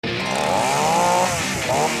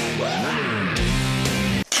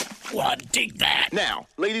dig that. Now,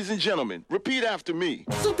 ladies and gentlemen, repeat after me.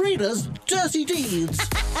 Sabrina's Dirty Deeds.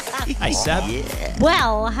 Hey, Sab.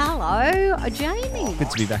 Well, hello, Jamie.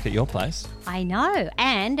 Good to be back at your place. I know,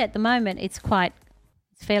 and at the moment it's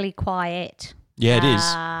fairly quiet. Yeah, it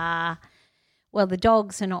is. Well, the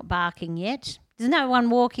dogs are not barking yet. There's no one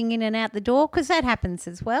walking in and out the door because that happens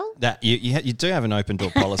as well. That you do have an open door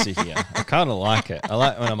policy here. I kind of like it. I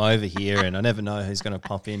like when I'm over here and I never know who's going to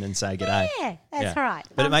pop in and say g'day. Yeah, that's right.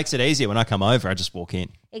 But it makes it easier when I come over. I just walk in.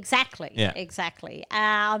 Exactly. Yeah. Exactly.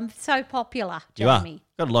 I'm so popular, You are. Jamie.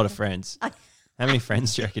 Got a lot of friends. How many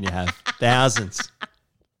friends do you reckon you have? Thousands.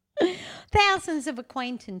 Thousands of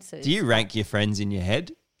acquaintances. Do you rank your friends in your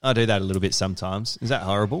head? I do that a little bit sometimes. Is that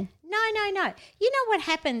horrible? No. You know what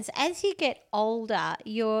happens as you get older?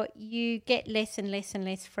 You get less and less and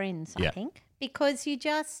less friends. I think because you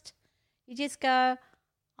just go,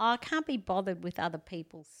 I can't be bothered with other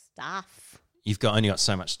people's stuff. You've only got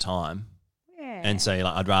so much time, and so you're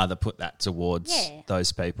like, I'd rather put that towards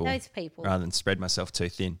those people, rather than spread myself too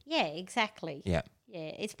thin. Yeah, exactly. Yeah,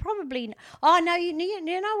 it's probably. Oh no, you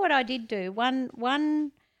know what I did do on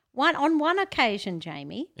one occasion,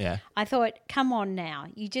 Jamie. Yeah. I thought, come on now,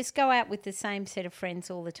 you just go out with the same set of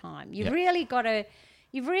friends all the time. You've really got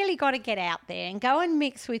to get out there and go and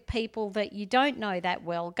mix with people that you don't know that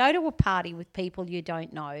well. Go to a party with people you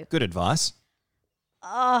don't know. Good advice.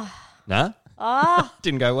 Oh. No? Oh.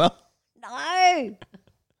 Didn't go well? No.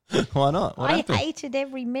 Why not? What I happened? hated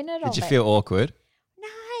every minute of it. Did you feel awkward? No,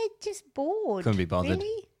 just bored. Couldn't be bothered.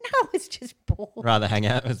 Really? No, I was just bored. Rather hang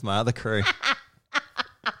out with my other crew.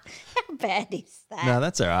 How bad is that? No,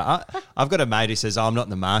 that's all right. I've got a mate who says, I'm not in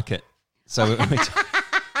the market. So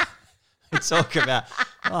we talk about,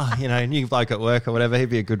 new bloke at work or whatever. He'd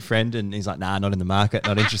be a good friend. And he's like, nah, not in the market,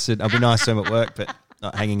 not interested. I'll be nice to him at work, but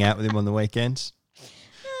not hanging out with him on the weekends.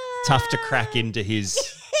 Tough to crack into his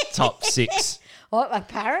top 6. Oh,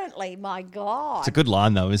 apparently, my God. It's a good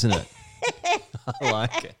line though, isn't it? I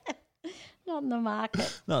like it. Not in the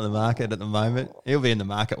market. Not in the market at the moment. He'll be in the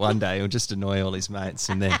market one day. He'll just annoy all his mates,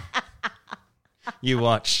 and then you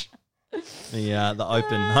watch the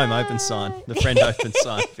home open sign, the friend open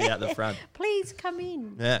sign be out the front. Please come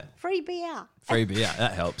in. Yeah, free beer. Free beer,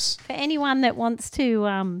 that helps for anyone that wants to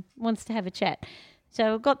have a chat.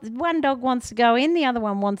 So we've got one dog wants to go in, the other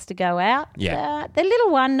one wants to go out. Yeah, the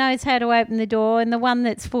little one knows how to open the door, and the one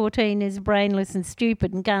that's 14 is brainless and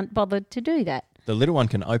stupid and can't bother to do that. The little one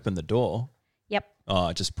can open the door. Yep.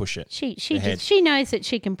 Oh, just push it. She knows that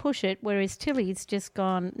she can push it, whereas Tilly's just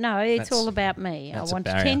gone, no, it's all about me. I want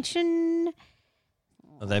attention.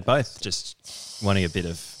 Well, they're both just wanting a bit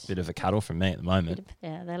of a cuddle from me at the moment.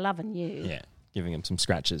 Yeah, they're loving you. Yeah, giving them some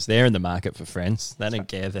scratches. They're in the market for friends. They don't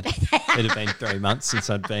care that it had been 3 months since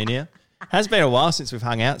I'd been here. Has been a while since we've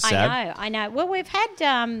hung out, Sad. I know. Well, we've had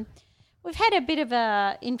a bit of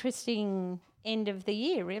a interesting end of the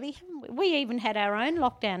year, really. We even had our own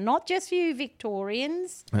lockdown, not just you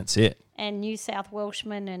Victorians. That's it. And New South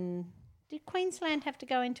Welshmen. And did Queensland have to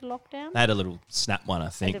go into lockdown? They had a little snap one, I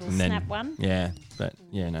think. Snap one? Yeah, but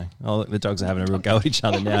no. Oh, look, the dogs are having a real go at each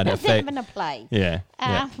other now. They're having a play. Yeah,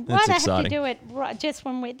 that's exciting. They have to do it just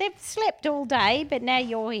when they've slept all day, but now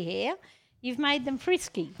you're here. You've made them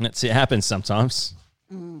frisky. It happens sometimes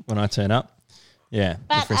when I turn up. Yeah,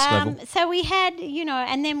 but the frisk level. So we had,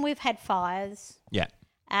 and then we've had fires. Yeah.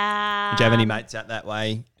 Do you have any mates out that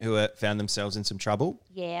way who found themselves in some trouble?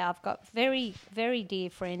 Yeah, I've got very, very dear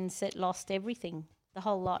friends that lost everything, the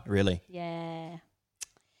whole lot. Really? Yeah.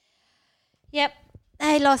 Yep.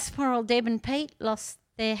 They lost, poor old Deb and Pete, lost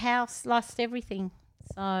their house, lost everything.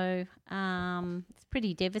 So it's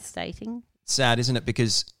pretty devastating. Sad, isn't it?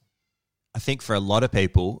 Because I think for a lot of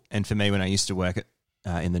people, and for me when I used to work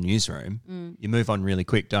in the newsroom, you move on really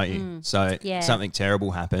quick, don't you? So something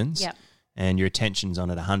terrible happens and your attention's on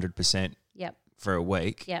at 100% for a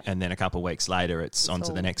week, and then a couple of weeks later it's on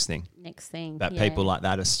to the next thing. But people like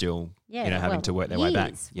that are still having to work their way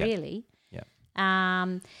back. Really.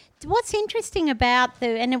 Yeah. What's interesting about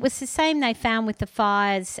and it was the same they found with the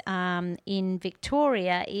fires in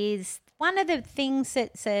Victoria, is one of the things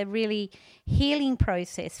that's a really healing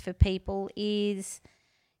process for people is,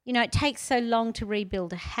 it takes so long to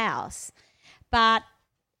rebuild a house, but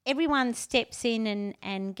everyone steps in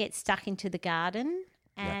and gets stuck into the garden.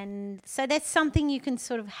 And so that's something you can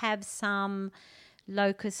sort of have some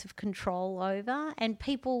locus of control over. And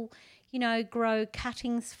people, grow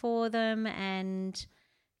cuttings for them and,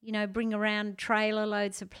 bring around trailer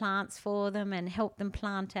loads of plants for them and help them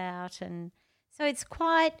plant out. And so it's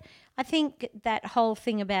quite, I think that whole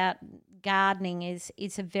thing about gardening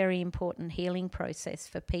is a very important healing process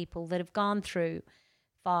for people that have gone through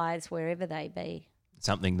fires wherever they be.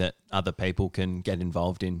 something that other people can get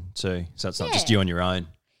involved in too. So it's not just Yeah. you on your own.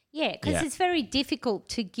 Yeah, because Yeah. it's very difficult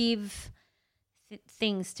to give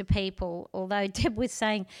things to people. Although Deb was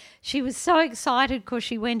saying she was so excited because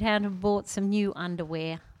she went out and bought some new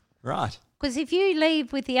underwear. Right. Because if you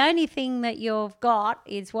leave with the only thing that you've got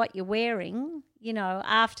is what you're wearing, you know,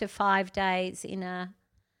 after 5 days in a...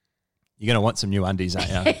 You're going to want some new undies,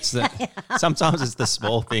 aren't you? Sometimes it's the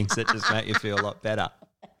small things that just make you feel a lot better.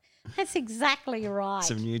 That's exactly right.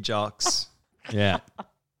 Some new jocks. Yeah.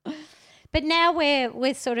 But now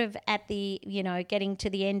we're sort of at the, you know, getting to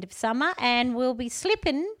the end of summer, and we'll be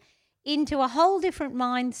slipping into a whole different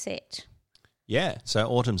mindset. Yeah. So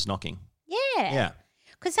autumn's knocking. Yeah. Yeah.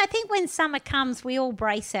 Because I think when summer comes, we all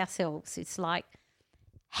brace ourselves. It's like,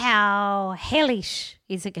 how hellish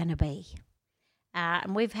is it going to be?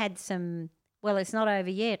 And we've had some, well, it's not over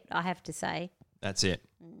yet, I have to say. That's it.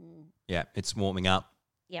 Yeah. It's warming up.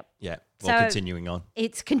 Yep. Yeah. So- Well, continuing on.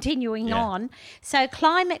 It's continuing Yeah. on. So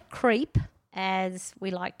climate creep, as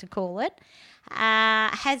we like to call it,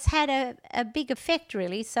 has had a big effect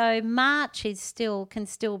really. So March can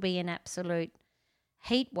still be an absolute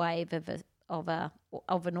heat wave of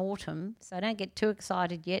an autumn. So don't get too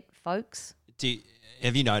excited yet, folks.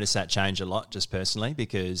 Have you noticed that change a lot just personally?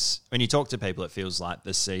 Because when you talk to people, it feels like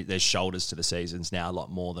there's shoulders to the seasons now a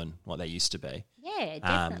lot more than what they used to be. Yeah,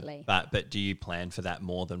 definitely. But do you plan for that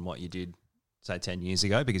more than what you did, say, 10 years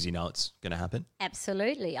ago because you know it's going to happen?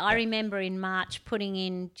 Absolutely. I remember in March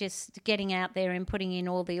getting out there and putting in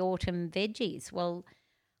all the autumn veggies. Well,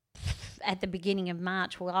 at the beginning of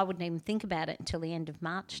March, I wouldn't even think about it until the end of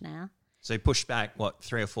March now. So you push back,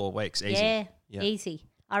 3 or 4 weeks? Easy. Yeah, easy.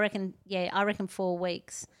 I reckon 4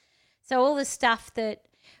 weeks. So all the stuff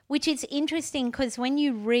which is interesting because when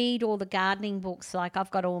you read all the gardening books, like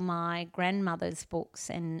I've got all my grandmother's books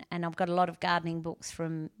and I've got a lot of gardening books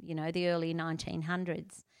from, you know, the early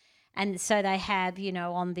 1900s. And so they have, you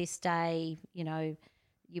know, on this day, you know,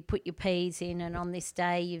 you put your peas in and on this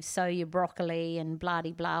day you sow your broccoli and blah,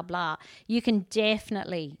 blah. You can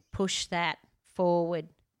definitely push that forward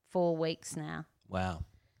 4 weeks now. Wow.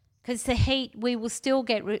 Because the heat, we will still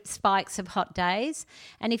get spikes of hot days.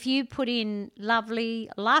 And if you put in lovely,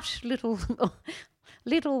 lush little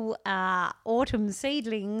autumn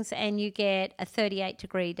seedlings and you get a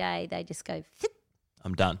 38-degree day, they just go,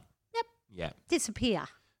 I'm done. Yep. Yeah. Disappear.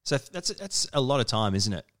 So that's a lot of time,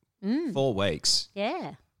 isn't it? 4 weeks.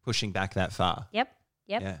 Yeah. Pushing back that far. Yep.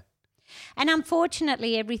 Yeah. And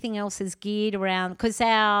unfortunately, everything else is geared around because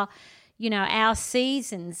our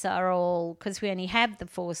seasons are all, because we only have the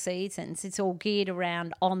 4 seasons, it's all geared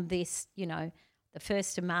around on this, you know, the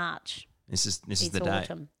 1st of March. This is the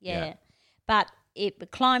autumn. day. Yeah. But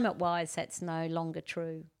climate-wise, that's no longer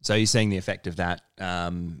true. So you're seeing the effect of that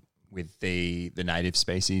with the native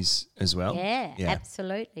species as well? Yeah,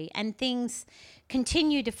 absolutely. And things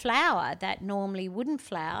continue to flower that normally wouldn't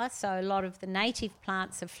flower. So a lot of the native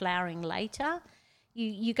plants are flowering later.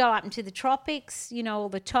 You go up into the tropics, you know,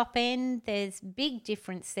 the top end, there's big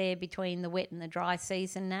difference there between the wet and the dry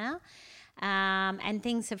season now. And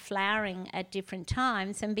things are flowering at different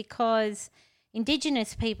times. And because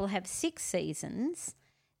Indigenous people have 6 seasons,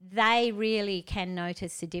 they really can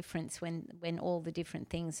notice the difference when all the different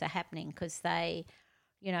things are happening because they,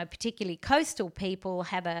 you know, particularly coastal people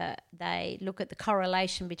they look at the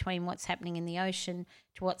correlation between what's happening in the ocean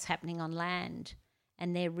to what's happening on land.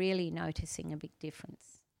 And they're really noticing a big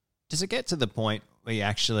difference. Does it get to the point where you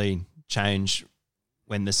actually change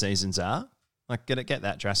when the seasons are? Like, could it get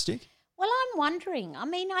that drastic? Well, I'm wondering. I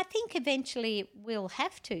mean, I think eventually it will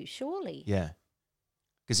have to, surely. Yeah.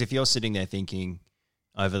 Because if you're sitting there thinking,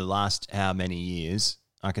 over the last how many years,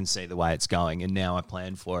 I can see the way it's going, and now I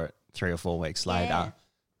plan for it 3 or 4 weeks later,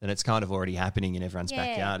 then it's kind of already happening in everyone's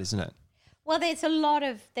backyard, isn't it? Well, there's a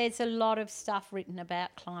lot of stuff written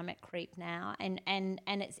about climate creep now, and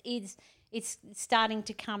it's starting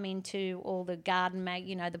to come into all the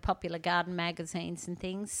the popular garden magazines and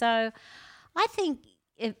things. So, I think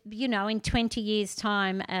in 20 years'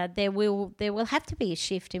 time, there will have to be a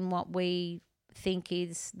shift in what we think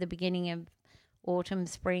is the beginning of autumn,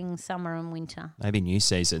 spring, summer, and winter. Maybe new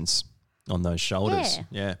seasons on those shoulders.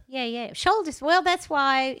 Yeah. Shoulders. Well, that's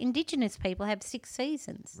why Indigenous people have 6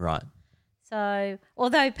 seasons. Right. So,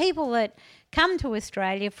 although people that come to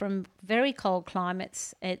Australia from very cold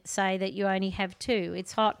climates say that you only have 2.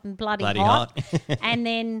 It's hot and bloody hot. And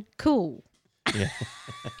then cool. Yeah,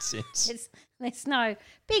 that's it. There's no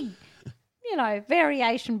big,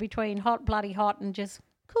 variation between bloody hot and just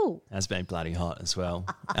cool. Has been bloody hot as well.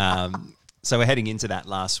 So we're heading into that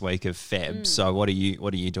last week of Feb. So what are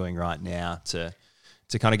you doing right now to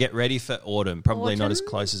to kind of get ready for autumn. Probably not as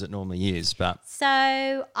close as it normally is, but So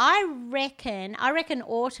I reckon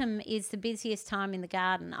autumn is the busiest time in the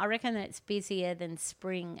garden. I reckon that it's busier than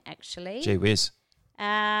spring, actually. gee whiz.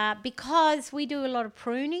 Because we do a lot of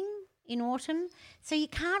pruning in autumn. So you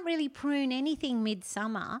can't really prune anything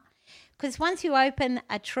midsummer, because once you open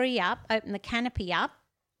a tree up, open the canopy up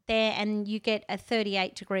there, and you get a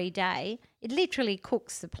 38-degree day, it literally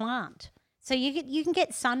cooks the plant. So you can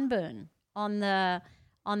get sunburn on the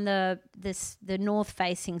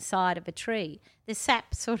north-facing side of a tree. The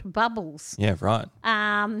sap sort of bubbles. Yeah, right.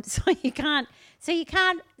 So you can't. It's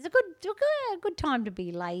a good time to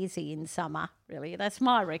be lazy in summer. Really, that's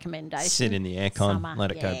my recommendation. Sit in the aircon, Summer.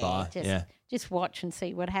 let it go by. Just watch and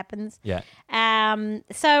see what happens. Yeah.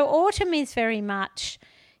 So autumn is very much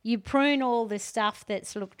you prune all the stuff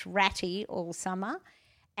that's looked ratty all summer,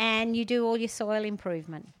 and you do all your soil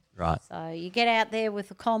improvement. Right. So you get out there with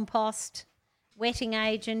the compost, wetting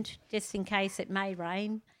agent, just in case it may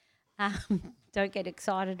rain. Don't get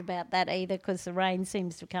excited about that either, because the rain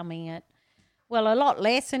seems to be coming at, a lot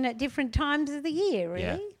less and at different times of the year,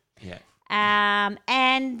 really. Yeah.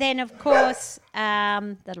 And then, of course,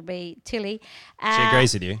 that'll be Tilly. She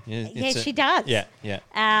agrees with you. Yeah, she does. Yeah.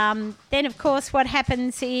 Then, of course, what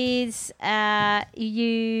happens is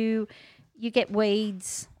you get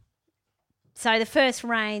weeds. So the first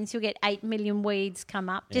rains, you'll get 8 million weeds come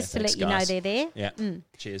up, just to let you know they're there. Yeah.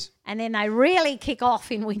 Cheers. And then they really kick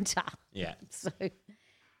off in winter. Yeah. So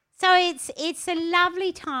it's a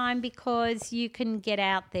lovely time because you can get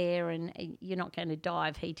out there and you're not going to die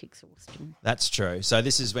of heat exhaustion. That's true. So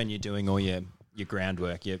this is when you're doing all your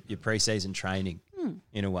groundwork, your pre-season training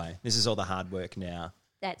in a way. This is all the hard work now.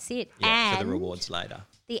 That's it. Yeah, and for the rewards later.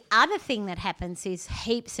 The other thing that happens is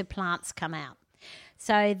heaps of plants come out.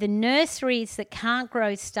 So the nurseries that can't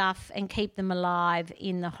grow stuff and keep them alive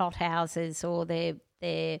in the hothouses or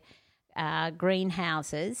their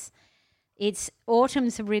greenhouses,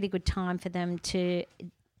 autumn's a really good time for them to,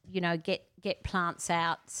 get plants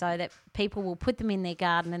out so that people will put them in their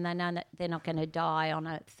garden and they know that they're not going to die on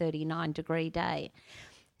a 39-degree day.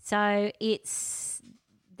 So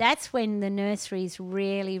that's when the nurseries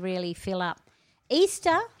really, really fill up.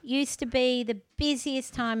 Easter used to be the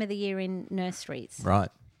busiest time of the year in nurseries. Right.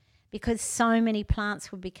 Because so many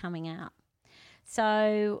plants would be coming out.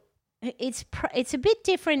 So it's a bit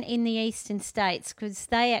different in the eastern states because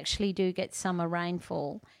they actually do get summer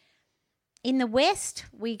rainfall. In the west,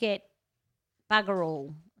 we get bugger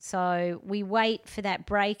all. So we wait for that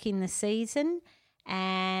break in the season,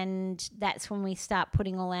 and that's when we start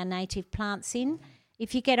putting all our native plants in.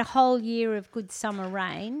 If you get a whole year of good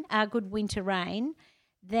good winter rain,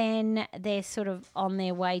 then they're sort of on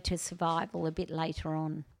their way to survival a bit later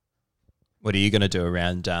on. What are you going to do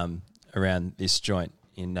around this joint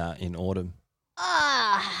in autumn?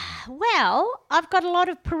 Well, I've got a lot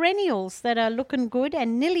of perennials that are looking good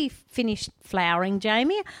and nearly finished flowering,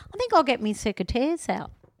 Jamie. I think I'll get me secateurs out.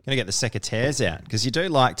 Going to get the secateurs out because you do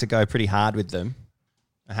like to go pretty hard with them.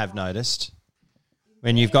 I have noticed.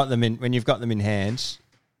 When you've got them in hand,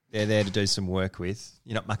 they're there to do some work with.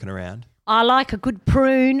 You're not mucking around. I like a good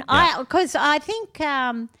prune. Yeah. Because I think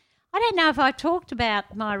I don't know if I talked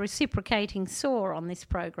about my reciprocating saw on this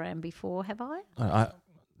program before. Have I?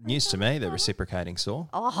 News to me, the reciprocating saw.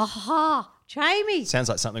 Oh, Jamie. Sounds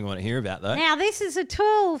like something I want to hear about, though. Now, this is a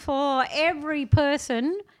tool for every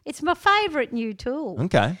person. It's my favourite new tool.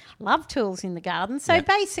 Okay. Love tools in the garden. So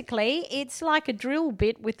basically, it's like a drill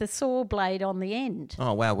bit with a saw blade on the end.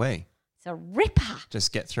 Oh, wowee. It's a ripper.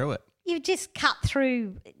 Just get through it. You just cut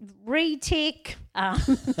through retic,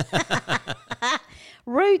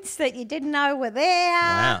 roots that you didn't know were there.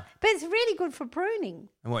 Wow. But it's really good for pruning.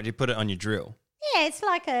 And what, do you put it on your drill? Yeah, it's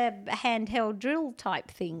like a handheld drill type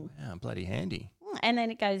thing. Wow, bloody handy. And then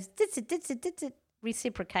it goes, it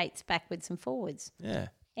reciprocates backwards and forwards. Yeah.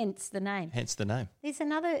 Hence the name. There's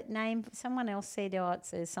another name. Someone else said,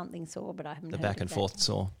 it's something saw, but I haven't heard The back and that. forth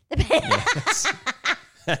saw.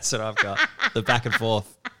 That's what I've got. The back and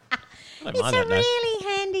forth. It's a really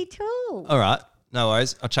handy tool. All right. No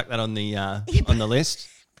worries. I'll chuck that on the list.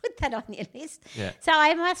 Put that on your list. Yeah. So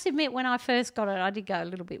I must admit, when I first got it, I did go a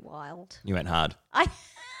little bit wild. You went hard. I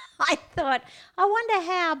thought, I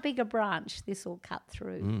wonder how big a branch this will cut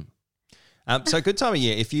through. So good time of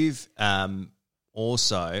year. If you've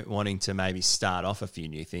also wanting to maybe start off a few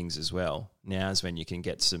new things as well, now's when you can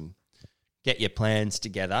get your plans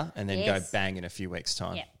together and then go bang in a few weeks'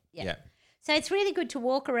 time. Yeah. So it's really good to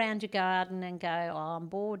walk around your garden and go, I'm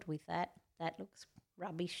bored with that. That looks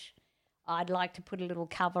rubbish. I'd like to put a little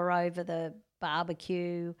cover over the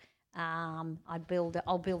barbecue. I'll build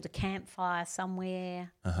a campfire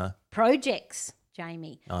somewhere. Uh-huh. Projects.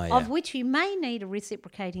 Jamie, Oh, yeah. of which you may need a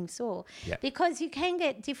reciprocating saw Yep. because you can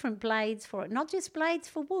get different blades for it. Not just blades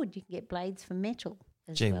for wood, you can get blades for metal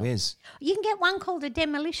as Gee well. whiz. You can get one called a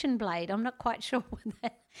demolition blade. I'm not quite sure what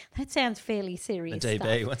that sounds fairly The serious DB,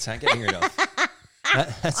 stuff. what's that getting rid of?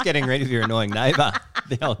 That's getting rid of your annoying neighbour,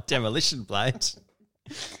 the old demolition blade.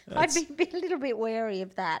 I'd be a little bit wary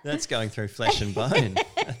of that. That's going through flesh and bone.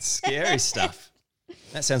 That's scary stuff.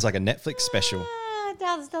 That sounds like a Netflix special. It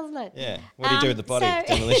does, doesn't it? Yeah. What do you do with the body?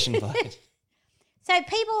 so- Demolition blade. So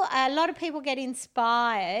a lot of people get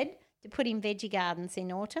inspired to put in veggie gardens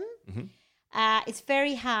in autumn. It's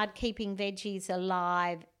very hard keeping veggies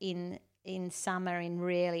alive in summer in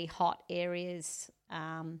really hot areas.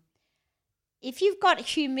 If you've got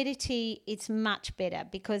humidity, it's much better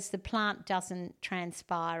because the plant doesn't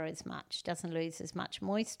transpire as much, doesn't lose as much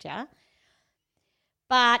moisture.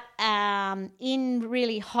 But in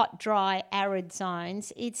really hot, dry, arid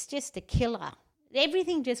zones, it's just a killer.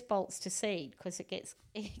 Everything just bolts to seed because it gets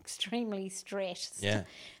extremely stressed. Yeah.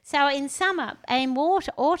 So in summer and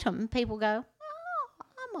autumn, people go,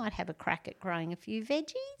 I might have a crack at growing a few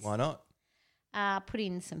veggies. Why not? Put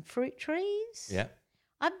in some fruit trees. Yeah.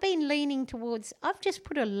 I've been leaning towards, I've just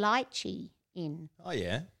put a lychee in. Oh,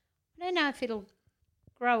 yeah. I don't know if it'll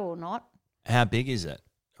grow or not. How big is it?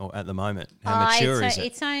 Or at the moment? How mature is it?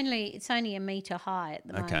 It's only a metre high at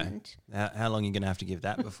the moment. How long are you going to have to give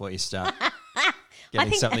that before you start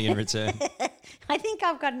getting something in return? I think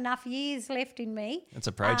I've got enough years left in me. That's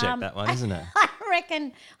a project, that one, isn't it? I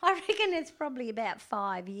reckon it's probably about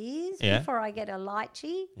 5 years before I get a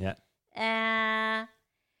lychee. Yeah.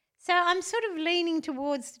 So I'm sort of leaning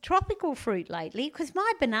towards the tropical fruit lately because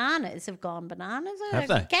my bananas have gone bananas. Have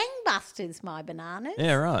they? Gangbusters, my bananas.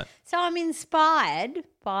 Yeah, right. So I'm inspired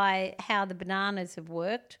by how the bananas have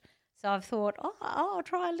worked. So I've thought, I'll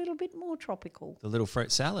try a little bit more tropical. The little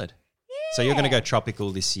fruit salad. So you're going to go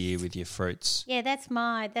tropical this year with your fruits. Yeah, that's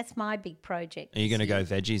my big project. Are you going to go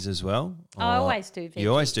veggies as well? I always do veggies. You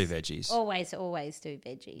always do veggies? Always do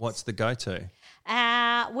veggies. What's the go-to?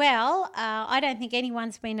 I don't think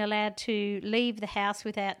anyone's been allowed to leave the house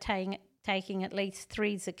without taking at least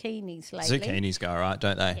 3 zucchinis lately. Zucchinis go all right,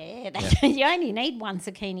 don't they? Yeah, you only need 1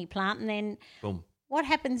 zucchini plant and then Boom. what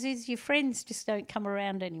happens is your friends just don't come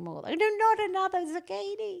around anymore. They do not another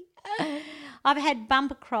zucchini. I've had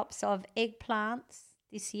bumper crops of eggplants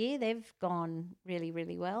this year. They've gone really,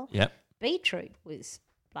 really well. Yep. Beetroot was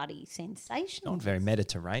bloody sensational. Not very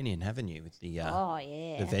Mediterranean, haven't you, with the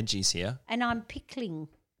the veggies here? And I'm pickling.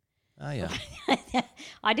 Oh, yeah.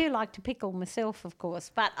 I do like to pickle myself, of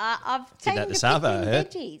course, but I've Did taken that to to Savo, I pickling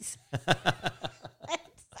heard. veggies.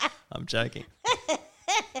 I'm joking.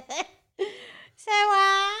 So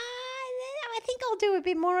I think I'll do a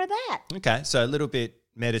bit more of that. Okay, so a little bit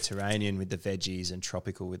Mediterranean with the veggies and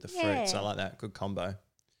tropical with the fruits. Yeah. I like that. Good combo.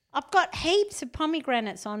 I've got heaps of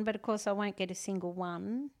pomegranates on, but of course I won't get a single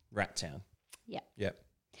one. Rat Town. Yep. Yep.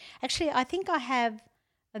 Actually, I think I have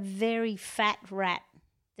a very fat rat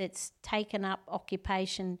that's taken up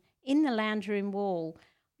occupation in the lounge room wall.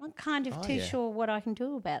 I'm not kind of too sure what I can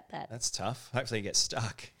do about that. That's tough. Hopefully you get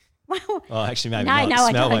stuck. Well, Oh, actually, maybe No, not. no, The I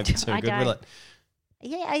smell don't. won't be too I good, will don't. it?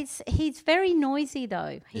 yeah, he's very noisy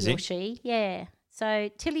though, Is he he? or she. Yeah. So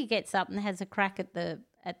Tilly gets up and has a crack at the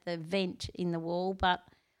vent in the wall, but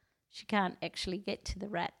she can't actually get to the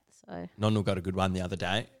rat. So Nonal got a good one the other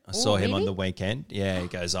day. I saw him on really? the weekend. Yeah, he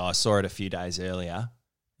goes, I saw it a few days earlier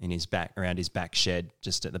in his back, around his back shed,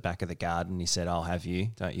 just at the back of the garden. He said, I'll have you,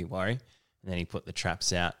 don't you worry. And then he put the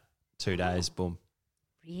traps out. 2 days, boom.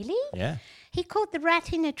 really? Yeah. He caught the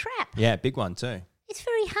rat in a trap. Yeah, big one too. It's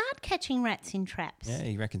very hard catching rats in traps. Yeah,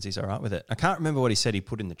 he reckons he's all right with it. I can't remember what he said he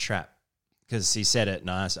put in the trap because he said it and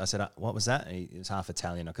I said, what was that? He was half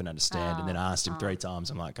Italian. I couldn't understand. And then I asked him 3 times.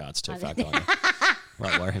 I'm like, it's too far gone.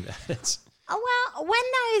 Won't worry about it. Oh, well, when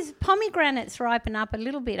those pomegranates ripen up a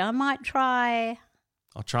little bit, I might try.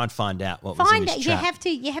 I'll try and find out what was in his trap.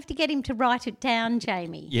 You have to get him to write it down,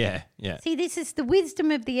 Jamie. Yeah, yeah. See, this is the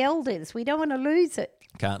wisdom of the elders. We don't want to lose it.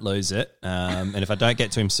 Can't lose it. And if I don't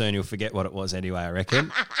get to him soon, he'll forget what it was anyway, I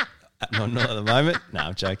reckon. Not at the moment. No,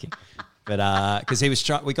 I'm joking. But because he was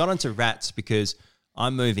we got onto rats because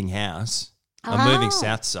I'm moving house. I'm moving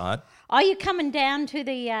south side. Oh, you're coming down to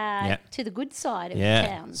the good side of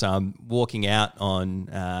town. So I'm walking out on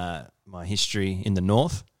my history in the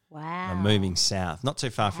north. Wow. I'm moving south. Not too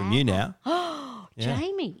far from you now. Yeah.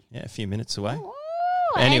 Jamie. Yeah, a few minutes away. Oh,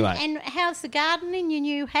 Anyway. And how's the garden in your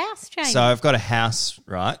new house, Jamie? So I've got a house,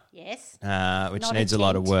 right, yes. which Not a needs a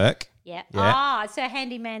lot of tent. work. Yeah. Yeah. So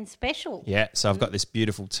handyman special. Yeah, so I've got this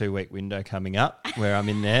beautiful 2-week window coming up where I'm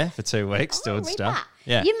in there for 2 weeks doing stuff. Ripper.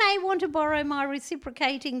 Yeah. You may want to borrow my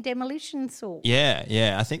reciprocating demolition saw.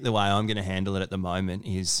 Yeah. I think the way I'm going to handle it at the moment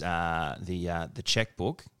is the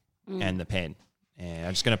checkbook and the pen. And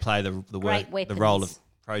I'm just going to play the Great work, the role of weapons.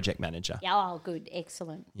 project manager. Yeah, oh, good.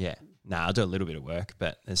 Excellent. Yeah. No, I'll do a little bit of work,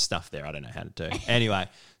 but there's stuff there I don't know how to do. Anyway,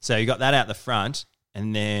 so you got that out the front,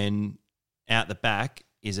 and then out the back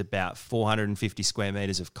is about 450 square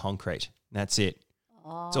metres of concrete. That's it.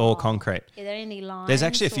 It's all concrete. Are there any lines? There's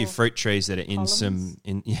actually a few fruit trees that are in columns?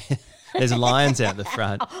 there's lions out the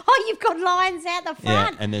front. Oh, you've got lines out the Yeah,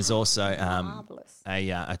 front. and there's also Marvellous.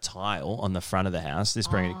 a tile on the front of the house. This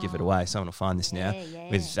bringing to give it away. Someone will find this now yeah.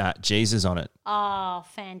 with Jesus on it, Oh,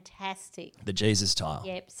 fantastic. the Jesus tile.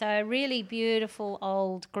 Yep. So a really beautiful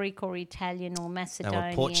old Greek or Italian or They Macedonian.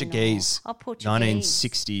 were Portuguese, Portuguese.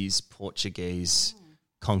 1960s Portuguese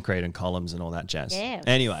concrete and columns and all that jazz. Yeah.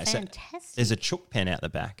 Anyway, so fantastic. there's a chook pen out the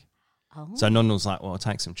back. Oh. So Nonno was like, well, I'll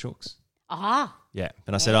take some chooks. Ah. Yeah.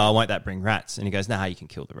 But I said, oh, won't that bring rats? And he goes, no, you can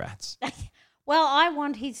kill the rats Well, I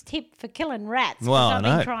want his tip for killing rats. 'cause Well, I I've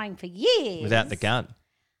know. been trying for years. without the gun.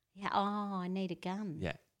 Yeah. Oh, I need a gun.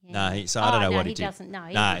 Yeah. Yeah. No, so I don't know no, what he he did. doesn't. No,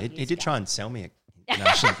 he Nah, doesn't he use did gun. try and sell me a no,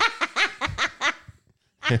 I shouldn't.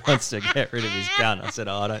 He wants to get rid of his gun. I said,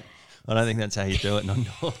 oh, I don't think that's how you do it. No,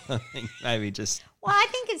 I think maybe just Well, I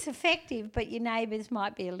think it's effective, but your neighbours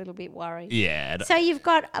might be a little bit worried. yeah, So you've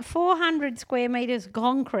got 400 square metres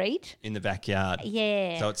concrete. in the backyard.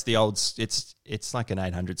 Yeah. So it's the old. It's like an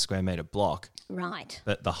 800 square meter block, Right.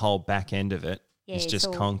 but the whole back end of it Yeah, is it's just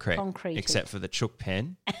all concrete, concreted. except for the chook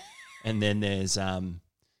pen. And then there's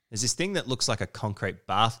this thing that looks like a concrete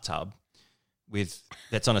bathtub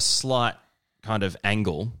that's on a slight kind of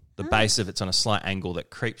angle. The base of it's on a slight angle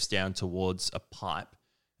that creeps down towards a pipe,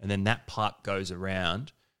 and then that pipe goes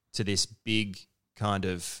around to this big kind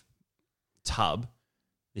of tub,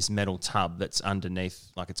 this metal tub that's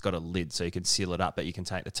underneath, like it's got a lid so you can seal it up, but you can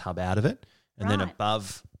take the tub out of it. And then Right.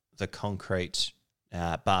 above the concrete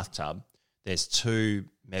bathtub, there's 2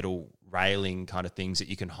 metal railing kind of things that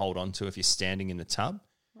you can hold onto if you're standing in the tub.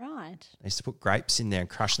 Right. They used to put grapes in there and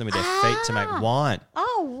crush them with their feet to make wine.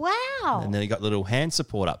 Oh, wow. And then you got little hand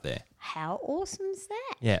support up there. How awesome is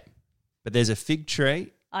that? Yeah. But there's a fig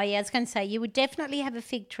tree, Oh, yeah, I was going to say, you would definitely have a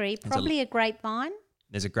fig tree, probably a grapevine.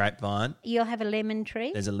 there's a grapevine, You'll have a lemon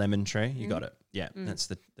tree. there's a lemon tree. You got it. Yeah. That's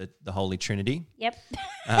the Holy Trinity. Yep.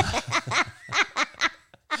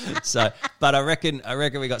 So, but I reckon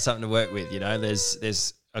we got something to work with. You know,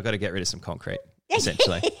 there's I've got to get rid of some concrete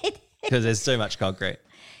essentially because there's too much concrete.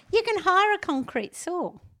 You can hire a concrete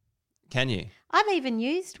saw. Can you? I've even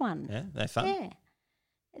used one. Yeah, they're fun. Yeah.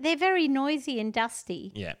 They're very noisy and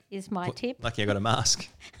dusty, Yeah. is my tip. Lucky I got a mask.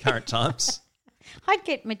 Current times. I'd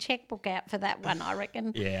get my checkbook out for that one, I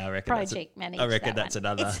reckon. Yeah, I reckon Project manage I reckon that that's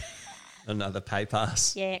one. another pay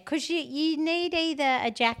pass. Yeah, because you need either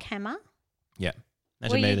a jackhammer. Yeah.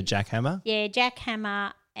 Imagine Well, me with a jackhammer. Yeah,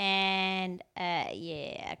 jackhammer and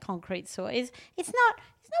a concrete saw. It's not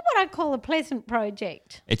what I call a pleasant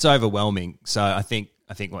project. It's overwhelming. So I think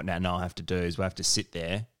what now I have to do is we have to sit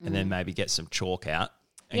there and then maybe get some chalk out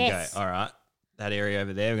and Yes. go, all right, that area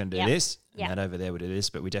over there we're going to do Yep. this, and Yep. that over there we'll do this,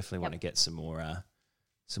 but we definitely want to get some more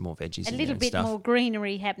veggies A in there little and bit stuff. more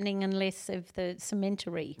greenery happening and less of the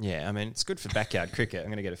cementery. Yeah, I mean it's good for backyard cricket. I'm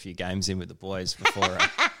going to get a few games in with the boys before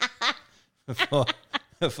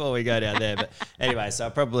we go down there. But anyway, so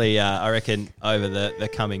probably I reckon over the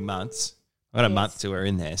coming months. I've got a month till we're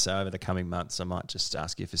in there, so over the coming months, I might just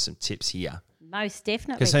ask you for some tips here. Most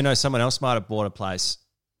definitely. Because who knows, someone else might have bought a place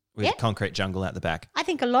with Yep. concrete jungle out the back. I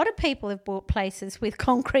think a lot of people have bought places with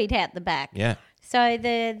concrete out the back. Yeah. So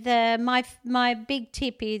my big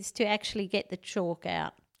tip is to actually get the chalk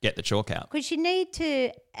out. Get the chalk out. Because you need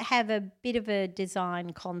to have a bit of a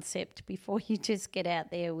design concept before you just get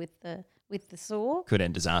out there with the saw. Could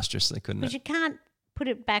end disastrously, couldn't Because it? you can't put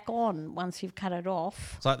it back on once you've cut it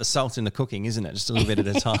off. It's like the salt in the cooking, isn't it? Just a little bit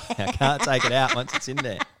at a time. I can't take it out once it's in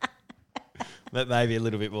there. But maybe a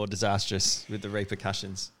little bit more disastrous with the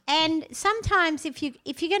repercussions. And sometimes if you're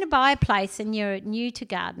going to buy a place and you're new to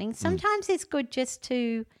gardening, sometimes it's good just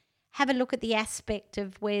to have a look at the aspect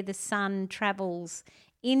of where the sun travels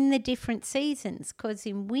in the different seasons, because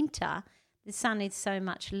in winter the sun is so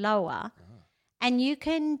much lower, and you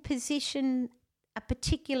can position a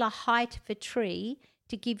particular height of a tree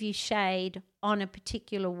to give you shade on a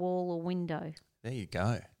particular wall or window. There you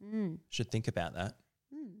go. Should think about that.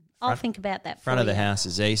 I'll think about that. Front for of the you. house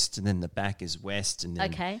is east, and then the back is west, and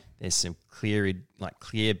then Okay. there's some clear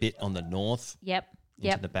bit on the north Yep. into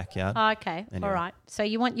Yep. the backyard. Okay. Anyway. All right. So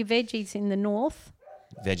you want your veggies in the north?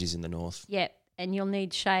 Veggies in the north. Yep, and you'll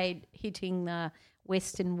need shade hitting the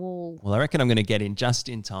western wall. Well, I reckon I'm going to get in just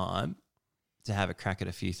in time to have a crack at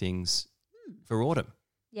a few things for autumn.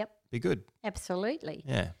 Yep, Be good. absolutely.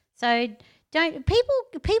 Yeah. So don't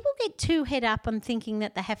people get too head up on thinking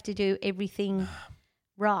that they have to do everything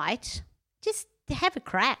right. Just have a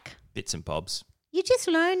crack. Bits and bobs. You just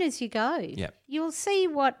learn as you go. Yep. You'll see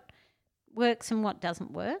what works and what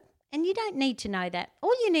doesn't work, and you don't need to know that.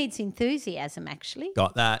 All you need is enthusiasm, actually.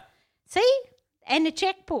 Got that. See? And a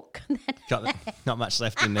checkbook. Got that. Not much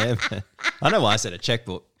left in there. But I know why I said a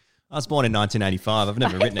checkbook. I was born in 1985. I've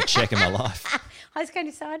never written a check in my life. I was going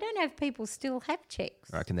to say, I don't know if people still have checks.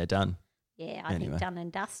 I reckon they're done. Yeah, I think done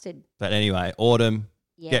and dusted. But anyway, autumn,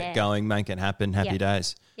 Yeah. get going, make it happen. Happy Yep.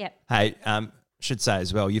 days. Yep. Hey, should say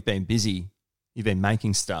as well, you've been busy. You've been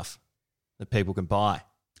making stuff that people can buy.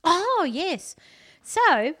 Oh, yes.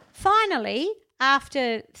 So, finally,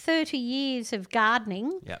 after 30 years of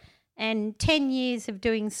gardening Yep. and 10 years of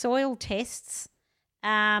doing soil tests,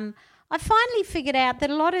 I finally figured out that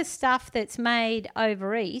a lot of stuff that's made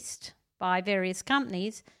over east by various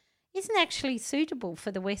companies isn't actually suitable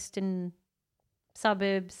for the western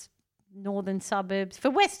suburbs, northern suburbs, for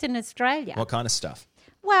Western Australia. What kind of stuff?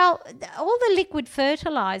 Well, all the liquid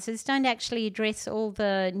fertilisers don't actually address all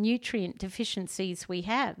the nutrient deficiencies we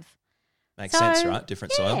have. Makes sense, right?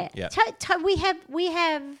 Different soil. Yeah. Yeah. We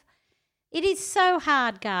have. It is so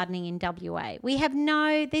hard gardening in WA.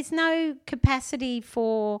 There's no capacity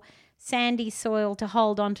for sandy soil to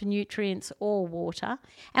hold on to nutrients or water,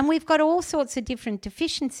 and we've got all sorts of different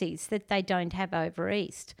deficiencies that they don't have over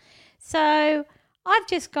east. So I've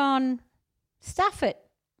just gone, stuff it.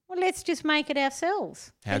 Well, let's just make it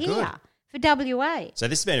ourselves. How for good. here, for WA. So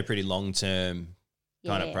this has been a pretty long-term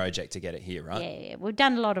kind of Yeah. project to get it here, right? Yeah, we've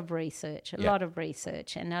done a lot of research, Yeah.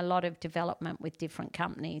 and a lot of development with different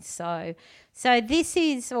companies. So this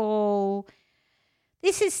is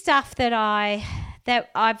stuff that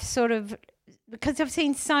I've sort of, because I've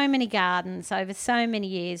seen so many gardens over so many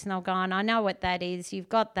years, and I've gone, I know what that is. You've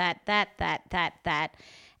got that.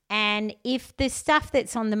 And if the stuff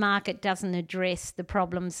that's on the market doesn't address the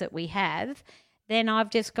problems that we have, then I've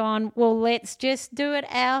just gone, well, let's just do it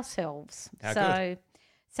ourselves. How good.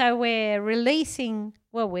 So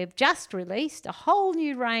we've just released a whole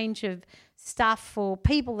new range of stuff for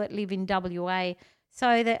people that live in WA,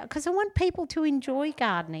 so that, because I want people to enjoy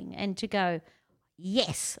gardening and to go,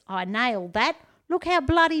 yes, I nailed that. Look how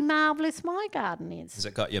bloody marvellous my garden is. Has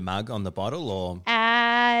it got your mug on the bottle or?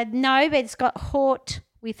 No, but it's got Hort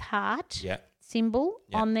with heart Yeah. symbol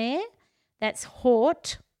Yeah. on there. That's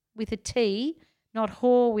Hort with a T, not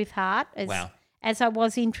Whore with heart, Wow. as I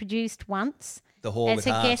was introduced once. The whore as with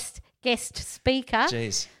a heart. guest speaker.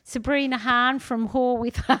 Jeez. Sabrina Hahn from Whore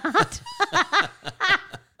with Heart.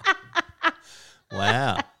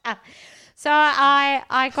 Wow. So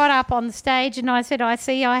I got up on the stage and I said, I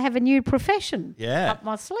see I have a new profession Yeah. up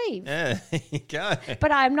my sleeve. Yeah, there you go.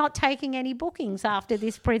 But I'm not taking any bookings after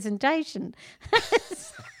this presentation.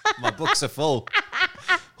 My books are full.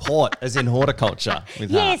 Hort, as in horticulture with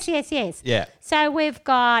heart. Yes. Yeah. So we've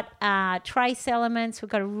got trace elements. We've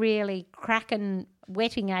got a really cracking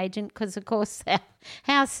wetting agent because, of course,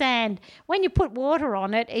 our sand, when you put water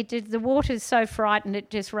on it, the water's so frightened it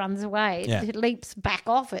just runs away. Yeah. It leaps back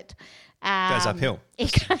off it. Goes uphill.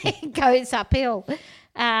 It goes uphill.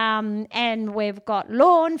 And we've got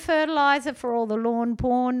lawn fertiliser for all the lawn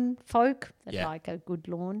porn folk that Yeah. like a good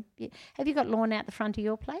lawn. Have you got lawn out the front of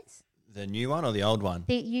your place? The new one or the old one?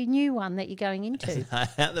 The new one that you're going into.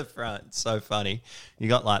 At the front, so funny. You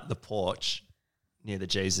got like the porch near the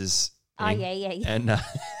Jesus thing. Yeah. And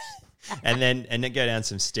and then go down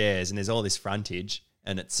some stairs and there's all this frontage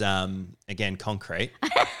and it's again concrete.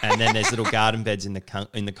 And then there's little garden beds in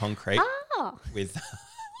the concrete Oh. with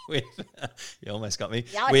you almost got me.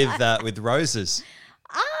 Yeah, With roses.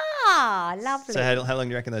 Ah, lovely. So how long do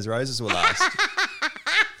you reckon those roses will last?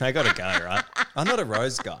 They got to go, right? I'm not a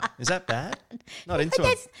rose guy. Is that bad? Not into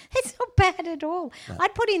them. That's not bad at all.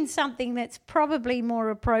 I'd put in something that's probably more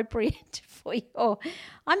appropriate for you.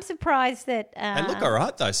 I'm surprised that... They look all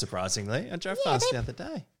right, though, surprisingly. I drove past the other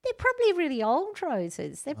day. They're probably really old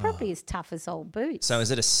roses. They're probably as tough as old boots. So is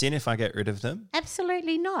it a sin if I get rid of them?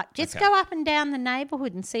 Absolutely not. Just Okay. go up and down the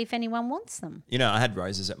neighbourhood and see if anyone wants them. You know, I had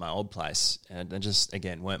roses at my old place and they just,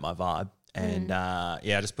 again, weren't my vibe. And, I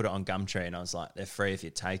just put it on Gumtree and I was like, they're free if you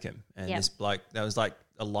take them. And Yep. this bloke, there was like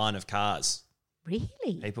a line of cars.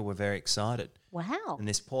 Really? People were very excited. Wow. And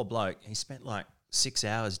this poor bloke, he spent like 6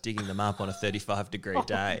 hours digging them up on a 35-degree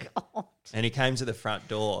day. God. And he came to the front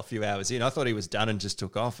door a few hours in. I thought he was done and just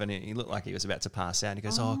took off and he looked like he was about to pass out. He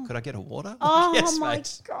goes, oh, could I get a water? Oh, Yes, my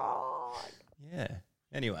mate. God. Yeah.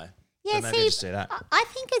 Anyway, Yeah, so maybe I'll just do that. I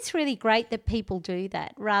think it's really great that people do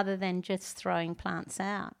that rather than just throwing plants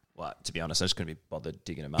out. Well, to be honest, I just couldn't be bothered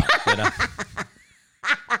digging them up. But, no.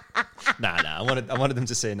 I wanted them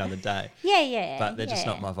to see another day. Yeah. But they're just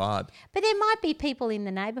not my vibe. But there might be people in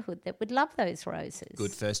the neighbourhood that would love those roses.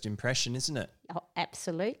 Good first impression, isn't it? Oh,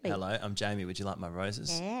 absolutely. Hello, I'm Jamie. Would you like my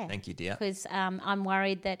roses? Yeah. Thank you, dear. Because I'm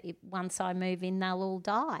worried that once I move in, they'll all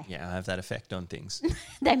die. Yeah, I have that effect on things.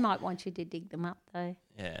 They might want you to dig them up, though.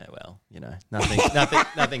 Yeah, well,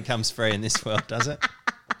 nothing comes free in this world, does it?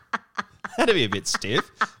 That'd be a bit stiff.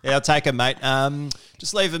 Yeah, I'll take them, mate.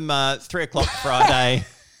 Just leave them 3 o'clock Friday.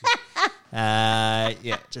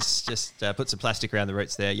 Just put some plastic around the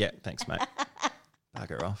roots there. Yeah, thanks, mate.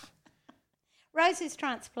 Bugger off. Roses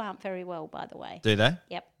transplant very well, by the way. Do they?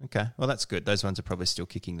 Yep. Okay. Well, that's good. Those ones are probably still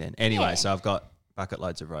kicking then. Anyway, Yeah. so I've got bucket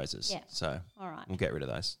loads of roses. Yeah. So All right. we'll get rid of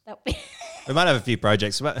those. That'll be We might have a few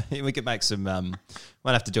projects. We could make some.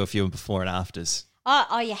 Might have to do a few before and afters.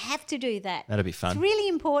 Oh, you have to do that. That'd be fun. It's really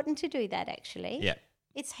important to do that, actually. Yeah.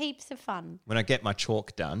 It's heaps of fun. When I get my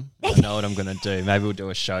chalk done, I know what I'm going to do. Maybe we'll do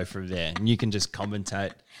a show from there, and you can just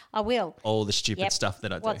commentate I will. all the stupid stuff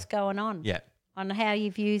that I do. What's going on? Yeah. On how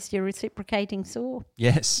you've used your reciprocating saw,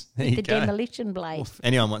 Yes. There you the go. demolition blade. Well, if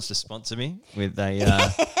anyone wants to sponsor me with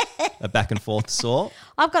a back and forth saw.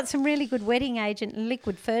 I've got some really good wetting agent and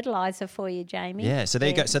liquid fertilizer for you, Jamie. Yeah. So there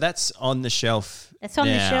you go. So that's on the shelf. It's on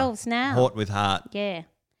the shelves now. Hort with Heart Yeah.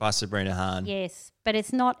 by Sabrina Hahn. Yes, but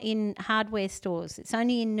it's not in hardware stores. It's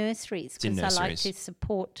only in nurseries in because I like nurseries. to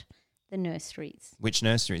support the nurseries. Which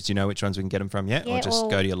nurseries? Do you know which ones we can get them from yet? Yeah, or just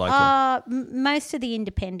go to your local? Most of the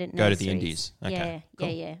independent Go to nurseries. the indies. Okay, cool.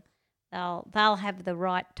 Yeah. They'll have the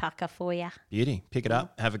right tucker for you. Beauty. Pick it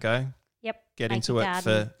up. Have a go. Yep. Get Make into your it garden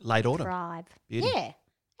for late autumn. thrive. Beauty. Yeah,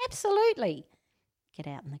 absolutely. Get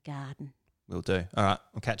out in the garden. We'll do. All right.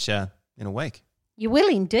 I'll catch you in a week. You will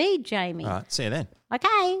indeed, Jamie. All right. See you then.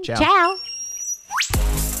 Okay. Ciao.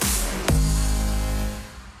 Ciao.